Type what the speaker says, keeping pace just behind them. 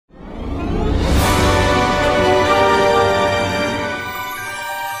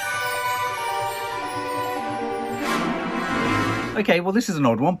Okay, well, this is an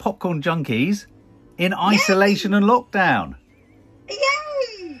odd one. Popcorn Junkies in isolation and lockdown.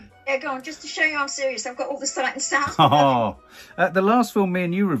 Yay! Yeah, go on, just to show you I'm serious, I've got all the sight and sound. Oh, the last film me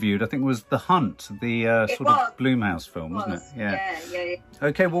and you reviewed, I think, was The Hunt, the sort of Blumhouse film, wasn't it? Yeah.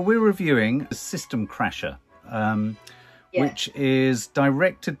 Okay, well, we're reviewing System Crasher, which is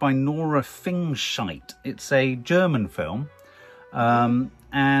directed by Nora Fingscheidt. It's a German film,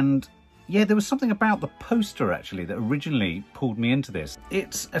 and yeah, there was something about the poster, actually, that originally pulled me into this.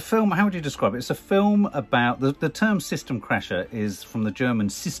 It's a film, how would you describe it? It's a film about, the term System Crasher is from the German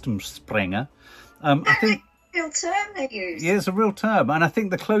Systemsprenger. I think real term they use. Yeah, it's a real term. And I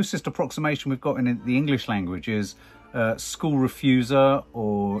think the closest approximation we've got in the English language is school refuser,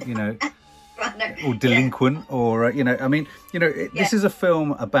 or, you know, or delinquent, or, you know, I mean, you know, this is a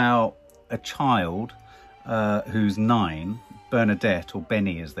film about a child who's 9, Bernadette, or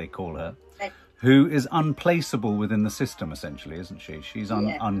Benny as they call her, who is unplaceable within the system, essentially, isn't she? She's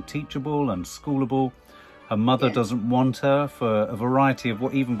unteachable, unschoolable. Her mother doesn't want her for a variety of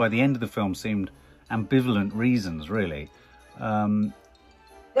what even by the end of the film seemed ambivalent reasons, really. Well,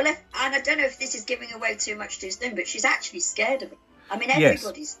 and I don't know if this is giving away too much too soon, but she's actually scared of it. I mean,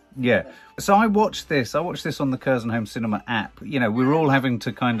 everybody's... Yes. Yeah. So I watched this on the Curzon Home Cinema app. You know, we're all having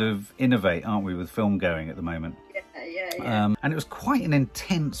to kind of innovate, aren't we, with film going at the moment? Yeah. And it was quite an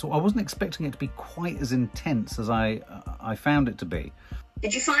intense... I wasn't expecting it to be quite as intense as I found it to be.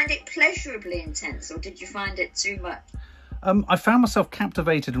 Did you find it pleasurably intense, or did you find it too much? I found myself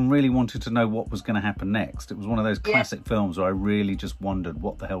captivated and really wanted to know what was going to happen next. It was one of those classic films where I really just wondered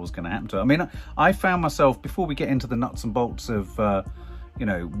what the hell was going to happen to her. I mean, I found myself, before we get into the nuts and bolts of, you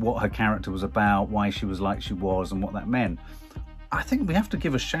know, what her character was about, why she was like she was, and what that meant, I think we have to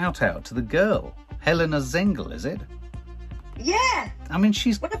give a shout out to the girl, Helena Zengel, is it? Yeah. I mean,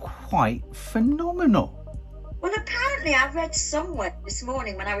 she's quite phenomenal. Well, apparently I read somewhere this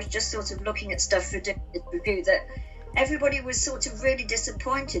morning when I was just sort of looking at stuff for this review that everybody was sort of really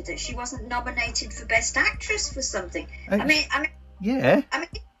disappointed that she wasn't nominated for Best Actress for something. I mean,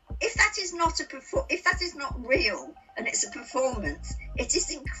 if that is not real and it's a performance, it is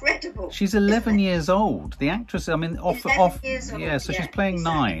incredible. She's 11 years old. The actress, I mean, she's playing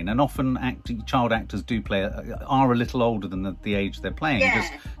 9, and often child actors are a little older than the age they're playing,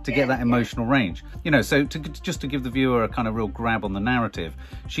 just to get that emotional range. You know, so just to give the viewer a kind of real grab on the narrative,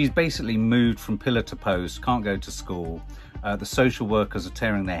 she's basically moved from pillar to post, can't go to school. The social workers are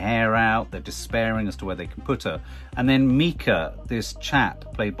tearing their hair out. They're despairing as to where they can put her. And then Mika, this chap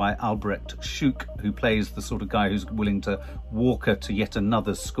played by Albrecht Schuck, who plays the sort of guy who's willing to walk her to yet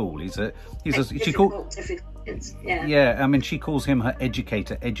another school. She calls him her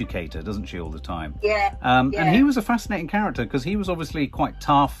educator, doesn't she, all the time? And he was a fascinating character because he was obviously quite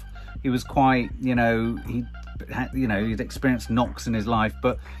tough. He was quite, he'd experienced knocks in his life,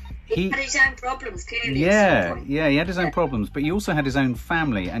 but he had his own problems, clearly. He had his own problems, but he also had his own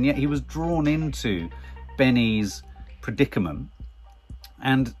family, and yet he was drawn into Benny's predicament,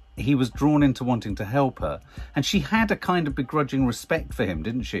 and he was drawn into wanting to help her. And she had a kind of begrudging respect for him,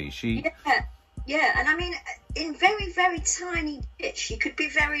 didn't she? Yeah, and I mean, in very, very tiny bits, she could be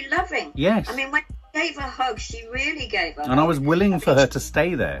very loving. Yes. I mean, when she gave a hug, she really gave a hug. And I was willing for her to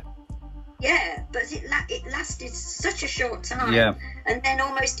stay there. Yeah, but it lasted such a short time. Yeah. And then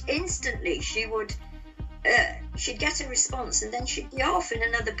almost instantly she'd get a response, and then she'd be off in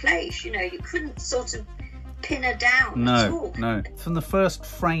another place. You know, you couldn't sort of pin her down at all. No. From the first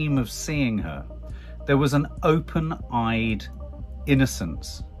frame of seeing her, there was an open-eyed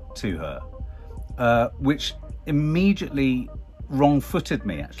innocence to her, which immediately wrong-footed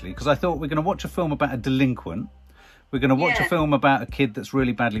me, actually, because I thought we're going to watch a film about a delinquent. We're going to watch a film about a kid that's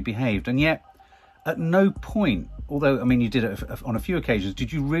really badly behaved. And yet, at no point, although, I mean, you did it on a few occasions,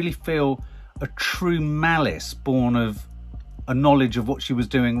 did you really feel a true malice born of a knowledge of what she was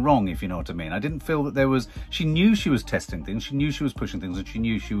doing wrong, if you know what I mean? I didn't feel that there was... She knew she was testing things, she knew she was pushing things, and she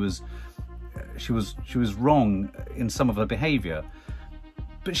knew she was wrong in some of her behaviour.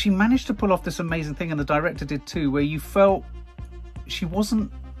 But she managed to pull off this amazing thing, and the director did too, where you felt she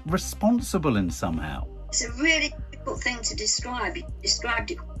wasn't responsible in somehow. It's a really difficult thing to describe. You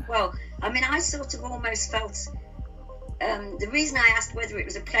described it well. I mean, I sort of almost felt... the reason I asked whether it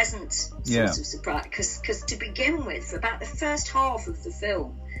was a pleasant sort of surprise, because to begin with, for about the first half of the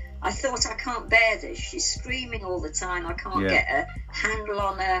film, I thought, I can't bear this. She's screaming all the time. I can't get a handle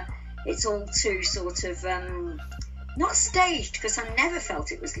on her. It's all too sort of... not staged, because I never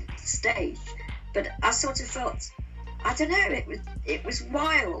felt it was staged, but I sort of felt... I don't know, it was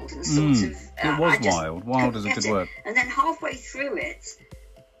wild and sort of... It was wild. Wild is a good word. And then halfway through it,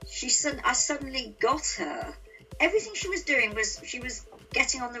 I suddenly got her everything she was doing was she was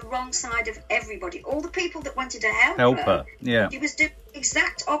getting on the wrong side of everybody. All the people that wanted to help her. Yeah. She was doing the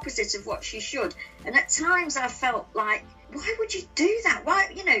exact opposite of what she should. And at times I felt like, why would you do that? Why,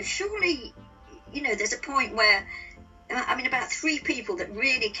 you know, surely, you know, there's a point where, I mean, about 3 people that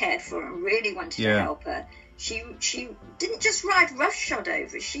really cared for her and really wanted to help her. She didn't just ride roughshod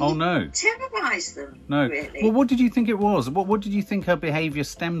over. She terrorised them. No. Really. Well, what did you think it was? What did you think her behaviour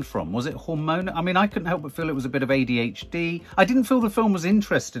stemmed from? Was it hormonal? I mean, I couldn't help but feel it was a bit of ADHD. I didn't feel the film was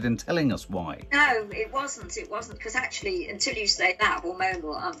interested in telling us why. No, it wasn't. It wasn't, because actually, until you say that,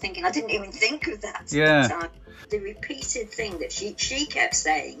 hormonal, I'm thinking, I didn't even think of that at the time. The repeated thing that she kept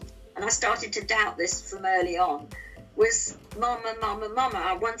saying, and I started to doubt this from early on, was mama, mama, mama.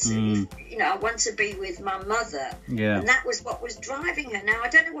 I want to, you know, I want to be with my mother. Yeah. And that was what was driving her. Now, I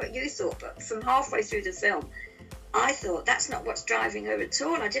don't know what you thought, but from halfway through the film, I thought that's not what's driving her at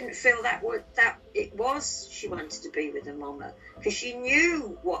all. I didn't feel that it was she wanted to be with her mama, because she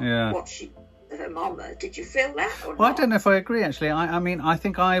knew what her mama. Did you feel that or well, not? I don't know if I agree, actually. I mean, I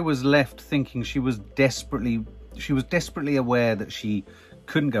think I was left thinking she was desperately aware that she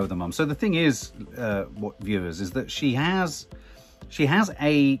couldn't go with her mum. So the thing is, what viewers, is that she has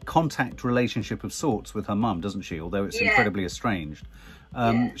a contact relationship of sorts with her mum, doesn't she? Although it's incredibly estranged.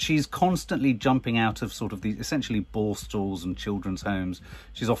 She's constantly jumping out of sort of these essentially ball stalls and children's homes.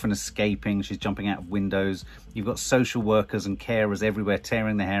 She's often escaping. She's jumping out of windows. You've got social workers and carers everywhere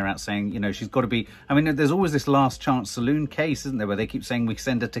tearing their hair out, saying, you know, she's got to be. I mean, there's always this Last Chance Saloon case, isn't there, where they keep saying we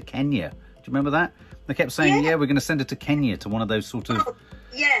send her to Kenya. Do you remember that? They kept saying, we're going to send her to Kenya, to one of those sort of. Oh,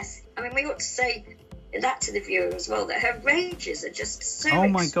 yes, I mean, we ought to say that to the viewer as well, that her rages are just so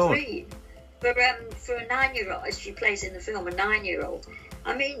extreme. For a 9-year-old, as she plays in the film, a 9-year-old,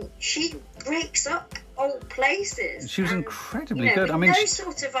 I mean, she breaks up old places. She was incredibly good. I mean, no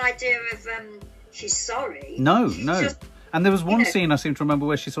sort of idea of she's sorry. No. And there was one scene I seem to remember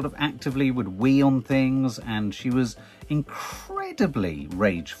where she sort of actively would wee on things, and she was incredibly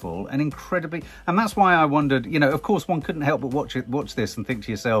rageful and and that's why I wondered, you know, of course one couldn't help but watch this and think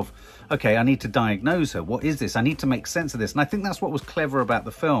to yourself, okay, I need to diagnose her. What is this? I need to make sense of this. And I think that's what was clever about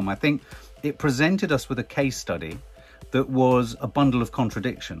the film. I think it presented us with a case study that was a bundle of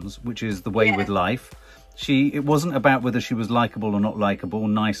contradictions, which is the way with life. It wasn't about whether she was likeable or not likeable,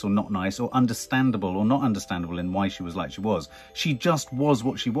 nice or not nice, or understandable or not understandable in why she was like she was. She just was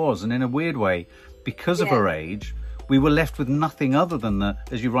what she was. And in a weird way, because of her age, we were left with nothing other than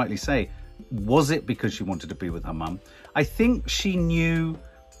as you rightly say, was it because she wanted to be with her mum? I think she knew,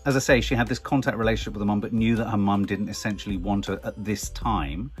 as I say, she had this contact relationship with her mum, but knew that her mum didn't essentially want her at this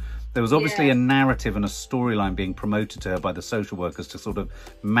time. There was obviously a narrative and a storyline being promoted to her by the social workers to sort of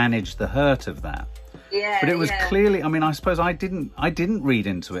manage the hurt of that. But it was clearly, I mean, I suppose I didn't read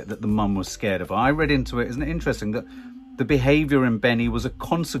into it that the mum was scared of her. I read into it, isn't it interesting, that the behaviour in Benny was a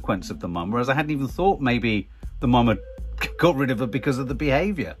consequence of the mum, whereas I hadn't even thought maybe the mum had got rid of her because of the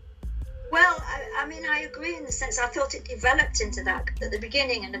behaviour. Well, I mean, I agree in the sense I thought it developed into that at the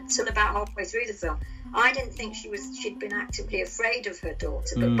beginning and until about halfway through the film. I didn't think she'd been actively afraid of her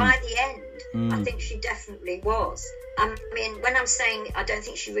daughter, but by the end, I think she definitely was. I mean, when I'm saying I don't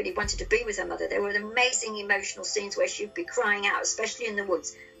think she really wanted to be with her mother, there were amazing emotional scenes where she'd be crying out, especially in the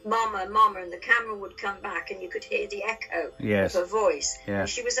woods, "Mama, Mama," and the camera would come back and you could hear the echo of her voice. And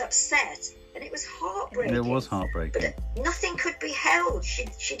she was upset, and it was heartbreaking. It was heartbreaking. But nothing could be held.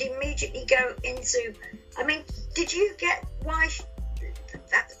 She'd immediately go into. I mean, did you get why?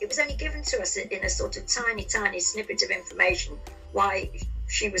 That it was only given to us in a sort of tiny snippet of information why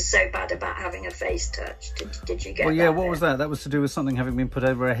she was so bad about having her face touched. Did you get that? Well, what was that? That was to do with something having been put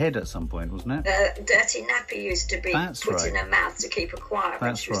over her head at some point, wasn't it? Dirty nappy used to be put in her mouth to keep her quiet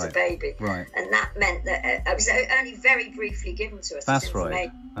when she was a baby. Right. And that meant that it was only very briefly given to us. That's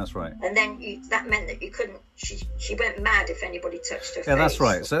right. That's right. And then that meant that you couldn't. She went mad if anybody touched her face. Yeah, that's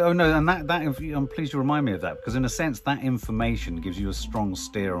right. So, and that I'm pleased you remind me of that, because in a sense that information gives you a strong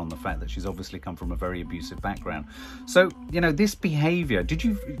steer on the fact that she's obviously come from a very abusive background. So, you know, this behaviour. Did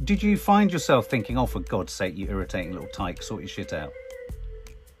you find yourself thinking, oh, for God's sake, you irritating little tyke, sort your shit out?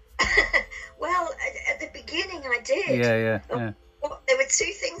 Well, at the beginning, I did. Yeah. There were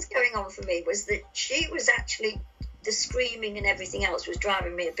two things going on for me. Was that she was actually. The screaming and everything else was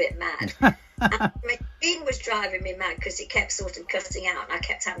driving me a bit mad. And Machine was driving me mad because it kept sort of cutting out and I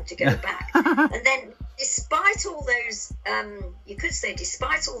kept having to go back. And then despite all those, you could say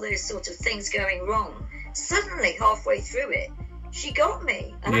despite all those sort of things going wrong, suddenly halfway through it, she got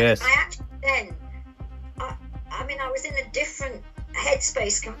me. And I actually then, I mean, I was in a different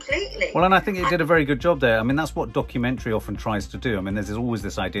headspace completely. Well, and I think it did a very good job there. I mean, that's what documentary often tries to do. I mean, there's always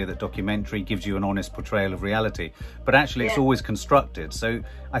this idea that documentary gives you an honest portrayal of reality, but actually it's always constructed. So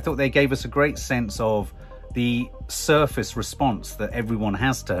I thought they gave us a great sense of the surface response that everyone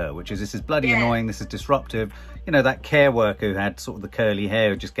has to her, which is, this is bloody annoying, this is disruptive. You know, that care worker who had sort of the curly hair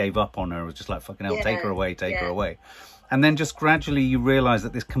who just gave up on her, was just like, fucking hell, take her away, take her away. And then just gradually you realise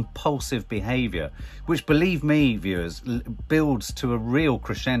that this compulsive behaviour, which, believe me, viewers, builds to a real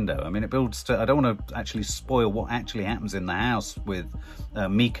crescendo. I mean, it builds to, I don't want to actually spoil what actually happens in the house with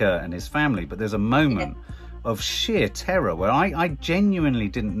Mika and his family, but there's a moment of sheer terror where I genuinely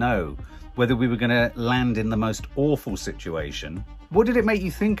didn't know whether we were going to land in the most awful situation. What did it make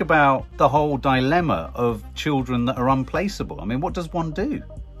you think about the whole dilemma of children that are unplaceable? I mean, what does one do?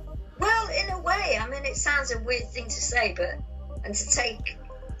 Well, in a way, I mean, it sounds a weird thing to say, but, and to take,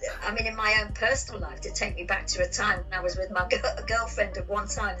 I mean, in my own personal life, to take me back to a time when I was with my girlfriend at one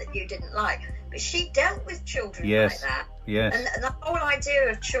time that you didn't like, but she dealt with children like that. Yes. And the whole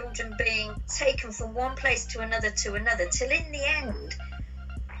idea of children being taken from one place to another, till in the end,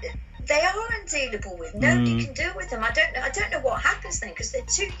 they are undealable with. Nobody can deal with them. I don't know what happens then, because they're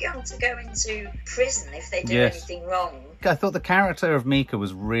too young to go into prison if they do anything wrong. I thought the character of Mika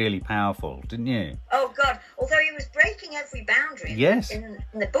was really powerful, didn't you? Oh God! Although he was breaking every boundary in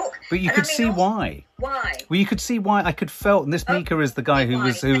the book, but you could see why. Why? Well, you could see why. I could felt, and this Mika is the guy the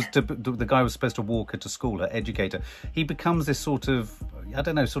guy who was supposed to walk her to school, her educator. He becomes this sort of, I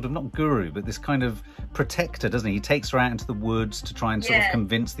don't know, sort of not guru, but this kind of protector, doesn't he? He takes her out into the woods to try and sort of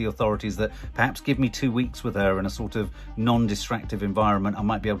convince the authorities that perhaps give me 2 weeks with her in a sort of non-distractive environment, I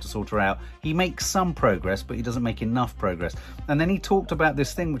might be able to sort her out. He makes some progress, but he doesn't make enough progress. And then he talked about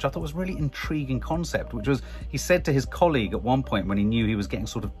this thing, which I thought was a really intriguing concept, which was, he said to his colleague at one point when he knew he was getting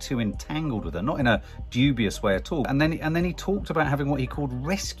sort of too entangled with her, not in a dubious way at all. And then he talked about having what he called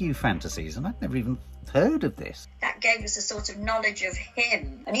rescue fantasies, and I'd never even heard of this. That gave us a sort of knowledge of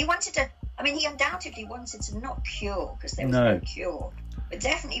him, and he wanted to, I mean, he undoubtedly wanted to not cure, because there was no cure, but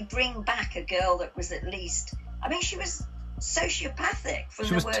definitely bring back a girl that was at least, I mean, she was sociopathic from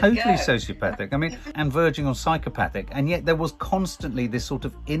the word go. She was totally sociopathic, I mean, and verging on psychopathic, and yet there was constantly this sort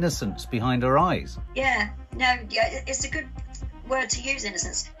of innocence behind her eyes. It's a good word to use,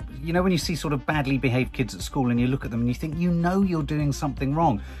 innocence. You know, when you see sort of badly behaved kids at school and you look at them and you think, you know, you're doing something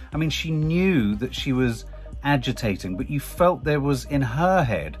wrong. I mean, she knew that she was agitating, but you felt there was in her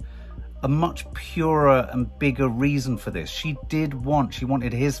head a much purer and bigger reason for this. She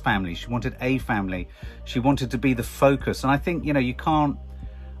wanted his family, she wanted a family, she wanted to be the focus. And I think, you know,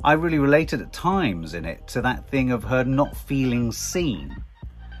 I really related at times in it to that thing of her not feeling seen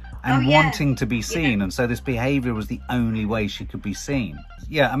and wanting to be seen, and so this behaviour was the only way she could be seen.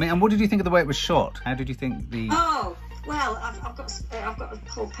 I mean, and what did you think of the way it was shot? How did you think the... Oh, well, I've got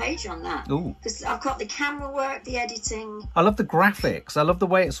a whole page on that. Ooh. Because I've got the camera work, the editing. I love the graphics. I love the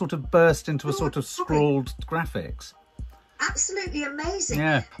way it sort of burst into a sort of scrawled graphics. Absolutely amazing.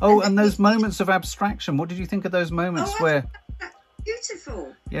 Yeah. Oh, and those moments of abstraction. What did you think of those moments where...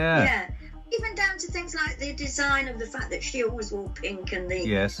 Beautiful. Yeah. Even down to things like the design of the fact that she always wore pink, and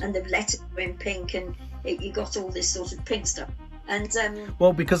the and the letters were in pink, and you got all this sort of pink stuff. And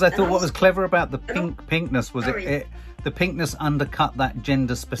well, because I thought what was clever about the pinkness was the pinkness undercut that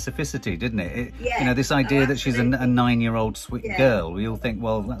gender specificity, didn't it? You know, this idea that she's a 9-year-old sweet girl. We all think,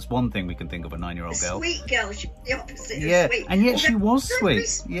 well, that's one thing we can think of a 9-year-old girl. Sweet girl, she's the opposite of sweet. And yet she was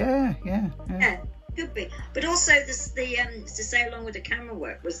sweet. Yeah. Could be. But also to say along with the camera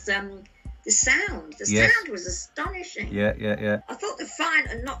work was the sound. The sound was astonishing. Yeah. I thought the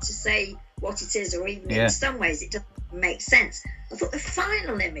final, and not to say what it is, or even in some ways it doesn't make sense, I thought the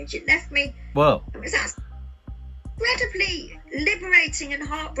final image, it left me, it was incredibly liberating and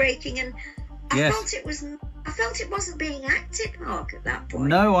heartbreaking, and I felt it wasn't being acted, Mark, at that point.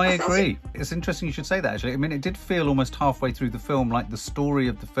 No, I agree. It's interesting you should say that, actually. I mean, it did feel almost halfway through the film like the story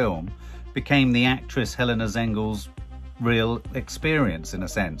of the film became the actress Helena Zengel's real experience, in a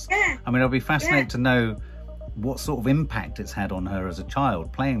sense. I mean, I'll be fascinated to know what sort of impact it's had on her as a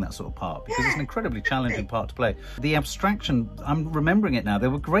child playing that sort of part, because it's an incredibly challenging part to play. The abstraction, I'm remembering it now, there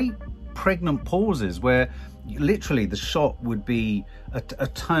were great pregnant pauses where literally the shot would be a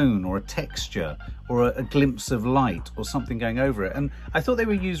tone or a texture or a glimpse of light or something going over it, and I thought they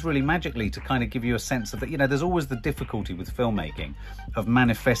were used really magically to kind of give you a sense of that. You know, there's always the difficulty with filmmaking of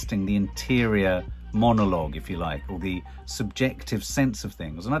manifesting the interior monologue, if you like, or the subjective sense of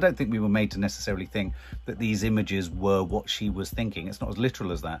things, and I don't think we were made to necessarily think that these images were what she was thinking. It's not as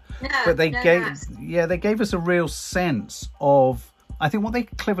literal as that, but they gave us a real sense of, I think what they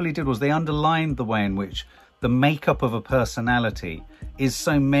cleverly did was they underlined the way in which the makeup of a personality is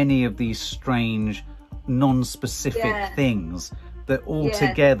so many of these strange, non-specific things that all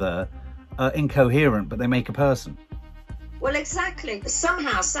together are incoherent, but they make a person. Well, exactly.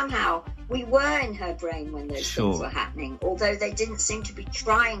 Somehow, we were in her brain when those things were happening, although they didn't seem to be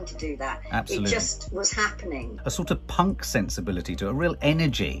trying to do that. Absolutely. It just was happening. A sort of punk sensibility to it, a real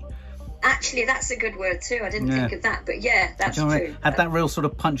energy. Actually, that's a good word too. I didn't think of that, but yeah, that's true. Had that real sort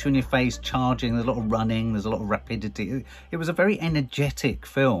of punch you in your face, charging. There's a lot of running. There's a lot of rapidity. It was a very energetic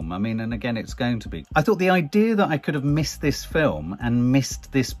film. I mean, and again, it's going to be. I thought the idea that I could have missed this film and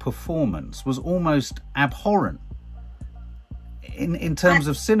missed this performance was almost abhorrent. In terms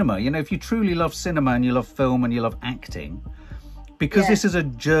of cinema, you know, if you truly love cinema and you love film and you love acting, because this is a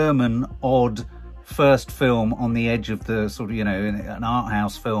German, odd first film on the edge of the sort of, you know, an art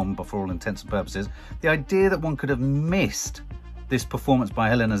house film for all intents and purposes, the idea that one could have missed this performance by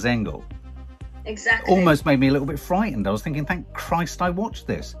Helena Zengel almost made me a little bit frightened. I was thinking, thank Christ I watched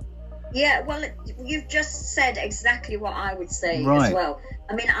this. Yeah, well, you've just said exactly what I would say as well.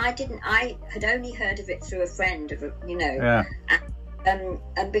 I mean, I had only heard of it through a friend, you know, and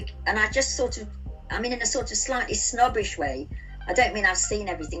I just sort of, I mean, in a sort of slightly snobbish way, I don't mean I've seen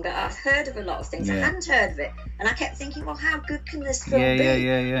everything, but I've heard of a lot of things. I hadn't heard of it, and I kept thinking, well, how good can this film be?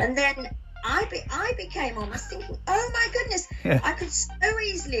 And then I became almost thinking, oh my goodness, I could so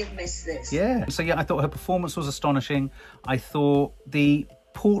easily have missed this. Yeah. So yeah, I thought her performance was astonishing. I thought the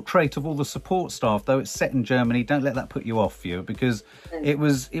portrait of all the support staff, though it's set in Germany, don't let that put you off, you, because it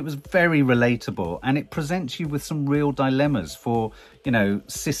was very relatable, and it presents you with some real dilemmas for, you know,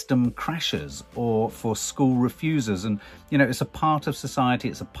 system crashers or for school refusers. And, you know, it's a part of society,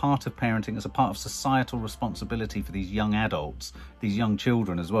 it's a part of parenting, it's a part of societal responsibility for these young adults, these young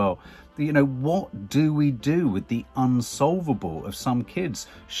children as well. You know, what do we do with the unsolvable of some kids?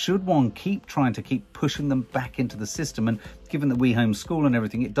 Should one keep trying to keep pushing them back into the system? And given that we homeschool and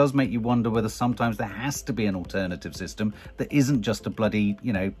everything, it does make you wonder whether sometimes there has to be an alternative system that isn't just a bloody,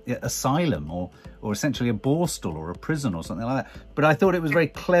 you know, asylum or essentially a borstal or a prison or something like that. But I thought it was very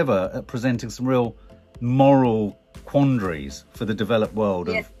clever at presenting some real moral quandaries for the developed world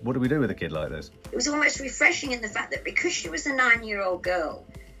of what do we do with a kid like this? It was almost refreshing in the fact that because she was a 9-year-old girl,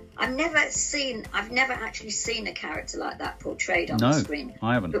 I've never actually seen a character like that portrayed on the screen. No,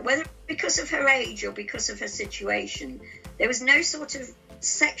 I haven't. But whether because of her age or because of her situation, there was no sort of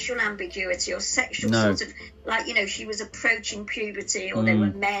sexual ambiguity or sexual sort of, like, you know, she was approaching puberty or there were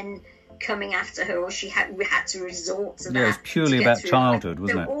men coming after her or we had to resort to that. Yeah, it was purely about childhood,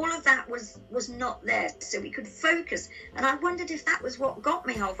 wasn't it? So all of that was not there, so we could focus. And I wondered if that was what got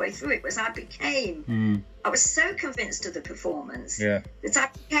me halfway through it, was I was so convinced of the performance that I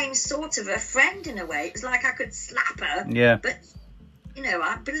became sort of a friend in a way. It was like I could slap her, but, you know,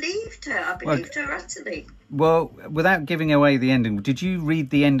 I believed her. I believed her utterly. Well, without giving away the ending, did you read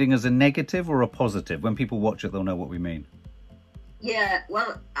the ending as a negative or a positive? When people watch it, they'll know what we mean. Yeah,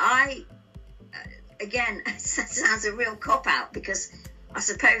 well, again, it sounds a real cop-out, because I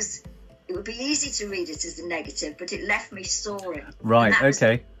suppose it would be easy to read it as a negative, but it left me soaring. Right,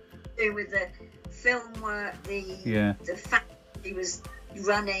 okay. To do with the film work, the fact that she was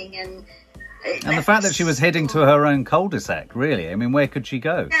running and the fact that she was heading to her own cul-de-sac, really. I mean, where could she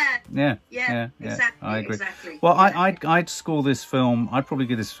go? Yeah, exactly. I agree. Exactly. Well, I'd score this film, I'd probably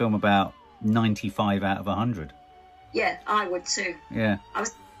give this film about 95 out of 100. Yeah, I would too. Yeah. I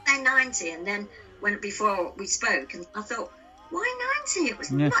was saying 90, and then before we spoke, and I thought, why 90? It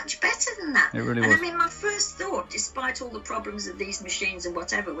was much better than that. It really was. And I mean, my first thought, despite all the problems of these machines and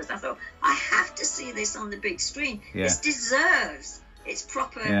whatever, was I thought, I have to see this on the big screen. Yeah. This deserves its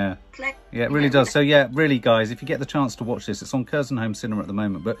proper play. Yeah, it really does. So yeah, really, guys, if you get the chance to watch this, it's on Curzon Home Cinema at the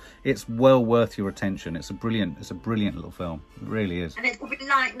moment, but it's well worth your attention. It's a brilliant little film. It really is. And it will be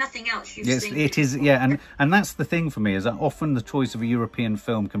like nothing else you've seen. It is, yeah, and that's the thing for me, is that often the choice of a European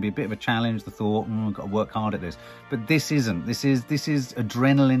film can be a bit of a challenge. The thought, I've got to work hard at this, but this isn't. This is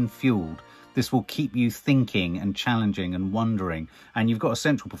adrenaline fueled. This will keep you thinking and challenging and wondering, and you've got a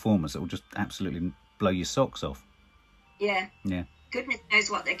central performance that will just absolutely blow your socks off. Yeah. Yeah. Goodness knows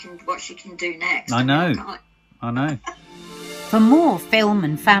what she can do next. I know. For more film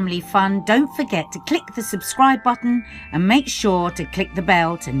and family fun, don't forget to click the subscribe button and make sure to click the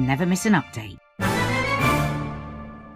bell to never miss an update.